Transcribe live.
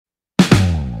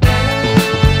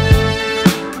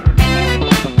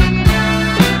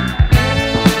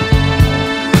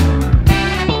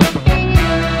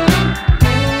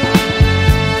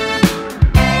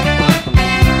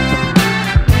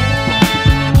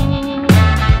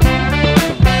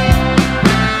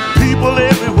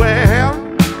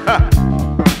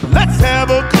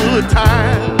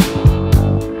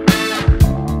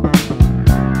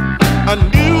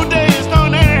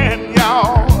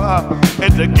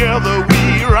together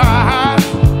we rise.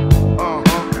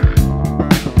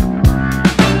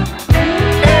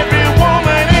 Every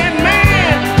woman and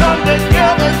man come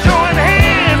together, join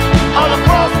hands all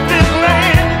across this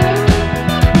land.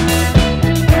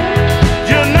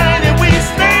 United we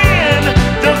stand,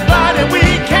 divided we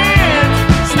can't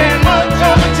stand much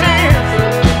of a chance.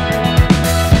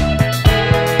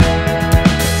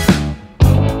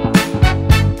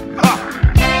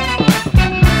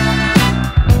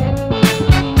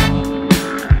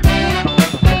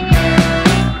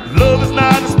 Love is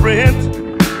not a sprint,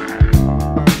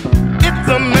 it's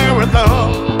a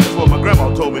marathon. That's what my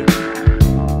grandma told me.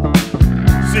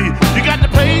 See, you got to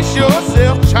pace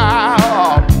yourself,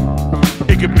 child.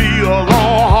 It could be a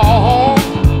long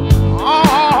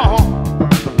haul.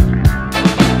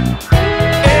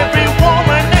 Every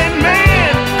woman and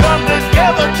man come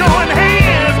together, join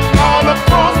hands all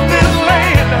across this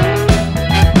land.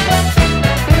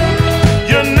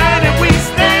 United we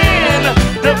stand,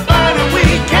 divided we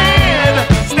can't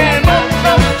stand much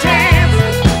of a chance.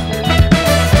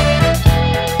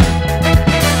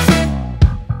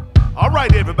 All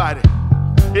right, everybody,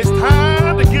 it's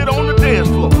time to get on the dance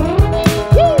floor.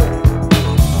 Woo!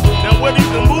 Now, whether you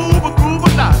can move or groove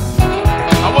or not,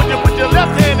 I want you to put your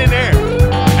left hand in there,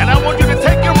 and I want you to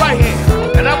take your right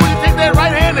hand, and I want you to take that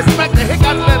right hand and smack the heck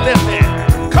out of that left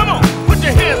hand. Come on, put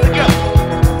your hands together,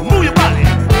 move your body.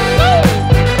 Woo!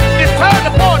 It's time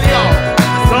to party, y'all.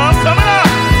 The sun's coming up.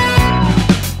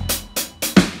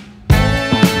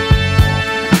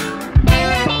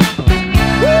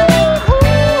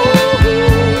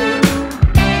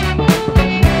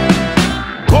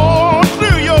 Go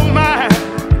clear your mind.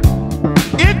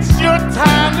 It's your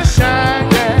time to shine,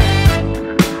 yeah.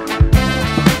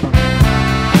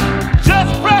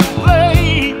 Just press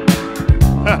play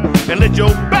and let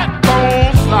your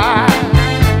backbone slide.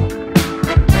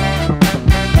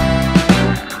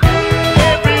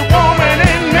 Every woman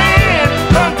and man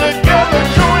come together,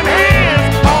 join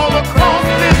hands all across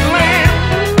this land.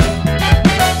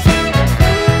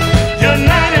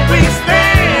 United we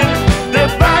stand,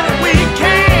 divided we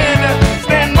can't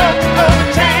stand much of a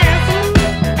chance.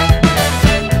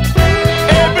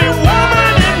 Every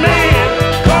woman and man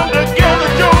come together,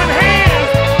 join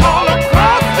hands all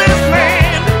across this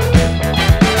land.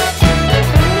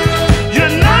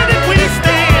 United we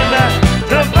stand,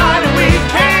 divided we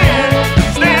can't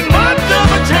stand much of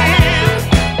a chance.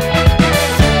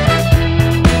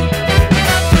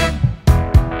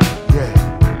 Yeah,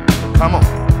 come on.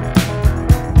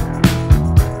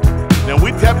 Now we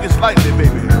tap this lightly,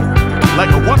 baby,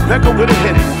 like a woodpecker with a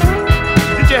headache.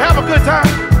 Did you have a good time?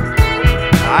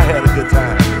 I had a good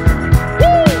time.